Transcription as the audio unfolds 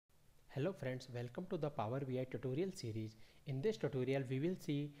Hello friends, welcome to the Power BI tutorial series. In this tutorial we will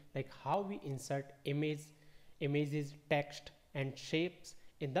see like how we insert images, text and shapes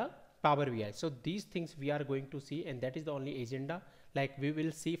in the Power BI. So these things we are going to see, and that is the only agenda. Like we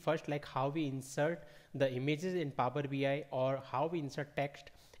will see first like how we insert the images in Power BI, or how we insert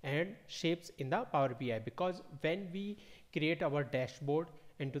text and shapes in the Power BI, because when we create our dashboard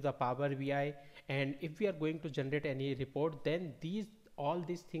into the Power BI, and if we are going to generate any report, then all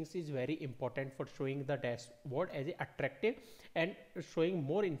these things is very important for showing the dashboard as attractive and showing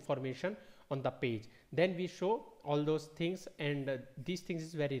more information on the page. Then we show all those things, and these things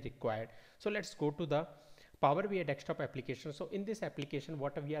is very required. So let's go to the Power BI desktop application. So in this application,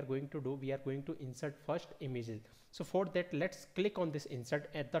 what we are going to do, we are going to insert first images. So for that, let's click on this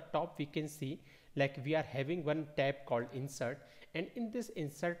insert. At the top we can see like we are having one tab called insert, and in this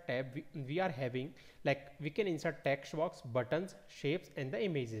insert tab we are having like we can insert text box, buttons, shapes and the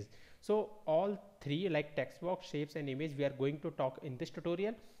images. So all three, like text box, shapes and image, we are going to talk in this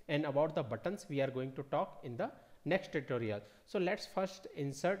tutorial, and about the buttons we are going to talk in the next tutorial. So let's first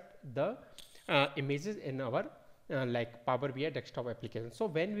insert the images in our like Power BI desktop application. So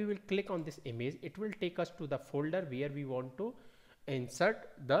when we will click on this image, it will take us to the folder where we want to insert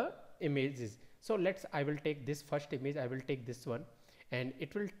the images. So I will take this first image, I will take this one, and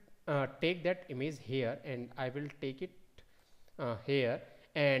it will take that image here, and I will take it here.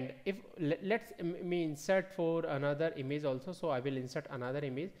 And if let's me insert for another image also, so I will insert another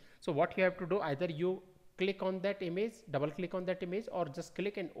image. So what you have to do, either you click on that image, double click on that image, or just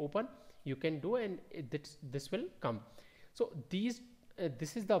click and open, you can do, and this will come. So this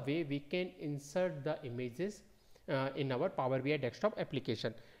is the way we can insert the images in our Power BI desktop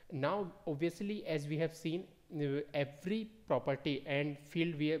application. Now obviously, as we have seen, every property and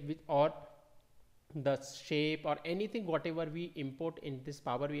field or the shape or anything whatever we import in this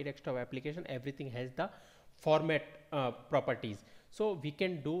Power BI desktop application, everything has the format properties. So we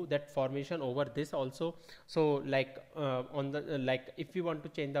can do that formation over this also. So like on the like if we want to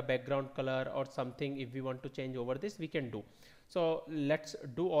change the background color or something, if we want to change over this, we can do. So let's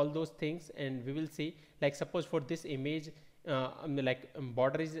do all those things, and we will see. Like suppose for this image,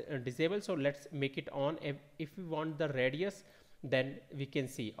 border is disabled, so let's make it on. If we want the radius, then we can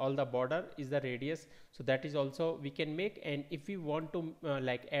see all the border is the radius, so that is also we can make. And if we want to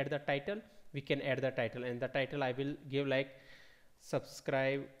like add the title, we can add the title, and the title I will give like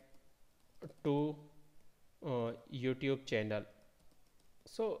subscribe to YouTube channel.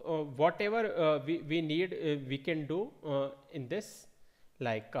 So whatever we need, we can do in this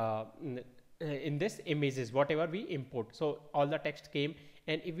like in this images whatever we import. So all the text came,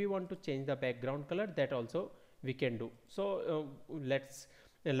 and if we want to change the background color, that also we can do. So let's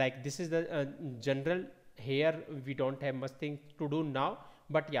like this is the general. Here we don't have much thing to do now,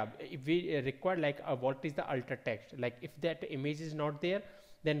 but yeah, if we require like what is the alter text, like if that image is not there,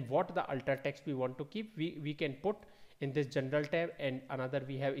 then what the alter text we want to keep, we can put in this general tab. And another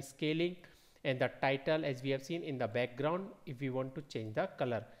we have scaling, and the title, as we have seen in the background, if we want to change the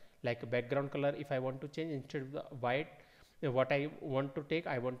color, like background color, if I want to change, instead of the white, what I want to take,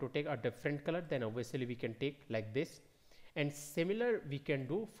 I want to take a different color, then obviously we can take like this. And similar we can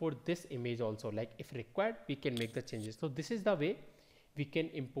do for this image also, like if required we can make the changes. So this is the way we can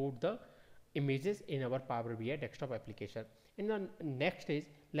import the images in our Power BI desktop application. And the next is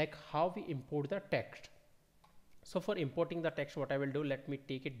like how we import the text. So for importing the text, what I will do, let me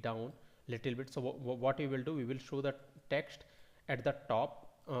take it down little bit. So what we will do, we will show the text at the top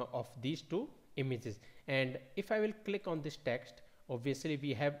of these two images. And if I will click on this text, obviously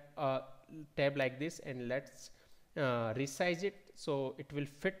we have a tab like this, and let's resize it so it will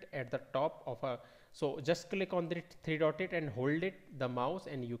fit at the top of a. So just click on the three dotted and hold it the mouse,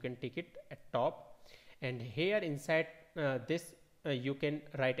 and you can take it at top. And here inside this you can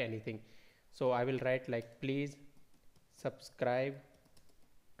write anything. So I will write like please subscribe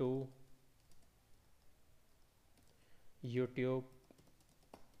to YouTube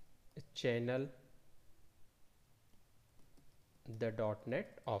channel the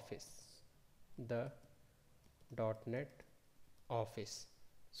 .NET Office, the .NET Office.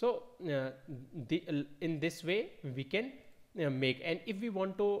 So in this way we can make. And if we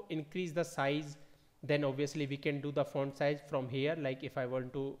want to increase the size, then obviously we can do the font size from here. Like if I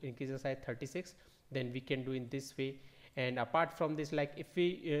want to increase the size 36, then we can do in this way. And apart from this, like if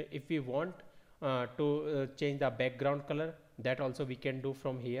we want to change the background color, that also we can do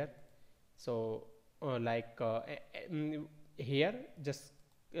from here. So here just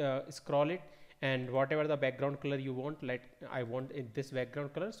scroll it, and whatever the background color you want, like I want in this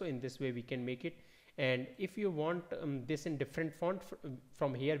background color, so in this way we can make it. and if you want this in different font,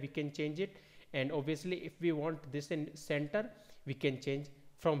 from here we can change it. And obviously if we want this in center, we can change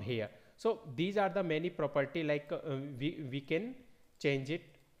from here. So these are the many property, like we can change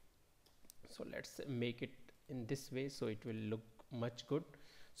it. So let's make it in this way, so it will look much good.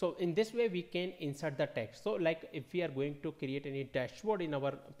 So in this way we can insert the text. So like if we are going to create any dashboard in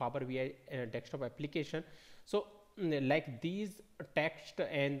our Power BI desktop application, so like these text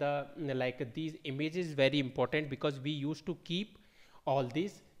and the like these images very important, because we used to keep all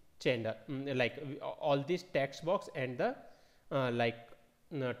these gender like all these text box and the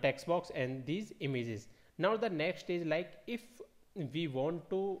text box and these images. Now the next is like if we want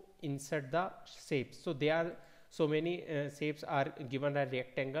to insert the shapes, so there are so many shapes are given, a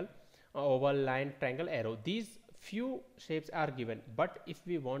rectangle, oval, line, triangle, arrow. These few shapes are given, but if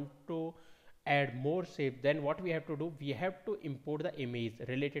we want to add more shape, then what we have to do, we have to import the image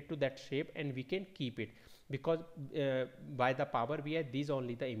related to that shape and we can keep it, because by the Power BI these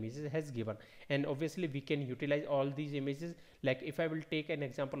only the images has given, and obviously we can utilize all these images. Like if I will take an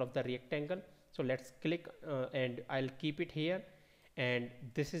example of the rectangle, so let's click and I'll keep it here, and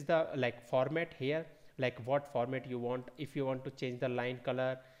this is the like format here, like what format you want. If you want to change the line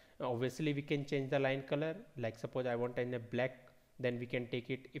color, obviously we can change the line color, like suppose I want in a black, then we can take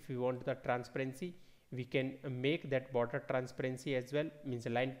it. If we want the transparency, we can make that border transparency as well, means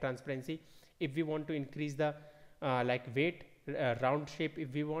line transparency. If we want to increase the like weight, round shape,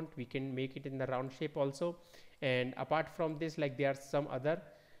 if we want, we can make it in the round shape also. And apart from this, like there are some other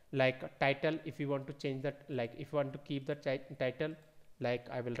like title, if you want to change that, like if you want to keep the title, like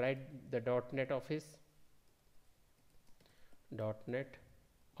I will write the .NET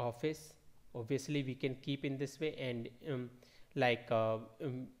Office, obviously we can keep in this way. And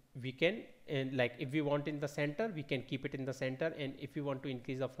we can, and like if we want in the center, we can keep it in the center, and if you want to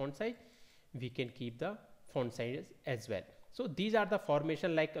increase the font size, we can keep the font size as well. So these are the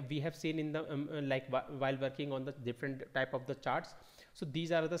formation like we have seen in the while working on the different type of the charts. So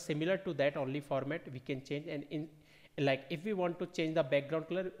these are the similar to that, only format we can change. And in like if we want to change the background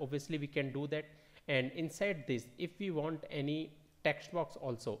color, obviously we can do that. And inside this, if we want any text box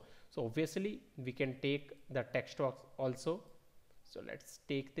also, so obviously we can take the text box also. So let's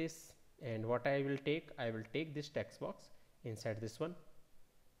take this, and what I will take this text box inside this one,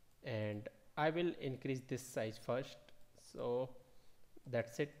 and I will increase this size first. So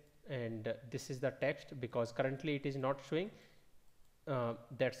that's it, and this is the text, because currently it is not showing,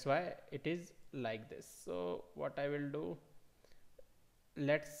 that's why it is like this. So what I will do,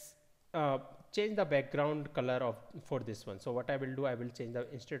 let's change the background color of for this one. So what I will do, I will change the,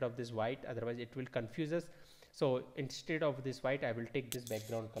 instead of this white, otherwise it will confuse us. So instead of this white, I will take this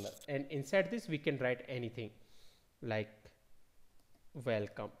background color, and inside this we can write anything like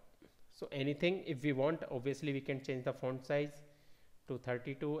welcome. So anything if we want, obviously we can change the font size to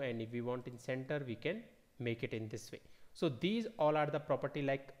 32, and if we want in center, we can make it in this way. So these all are the property,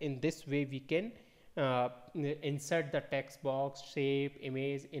 like in this way we can insert the text box, shape,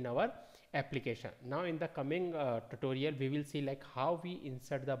 image in our application. Now in the coming tutorial, we will see like how we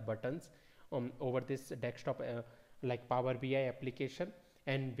insert the buttons over this desktop like Power BI application,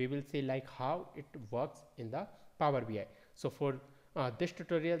 and we will see like how it works in the Power BI. So for this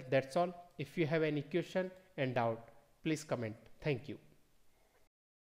tutorial, that's all. If you have any question and doubt, please comment. Thank you.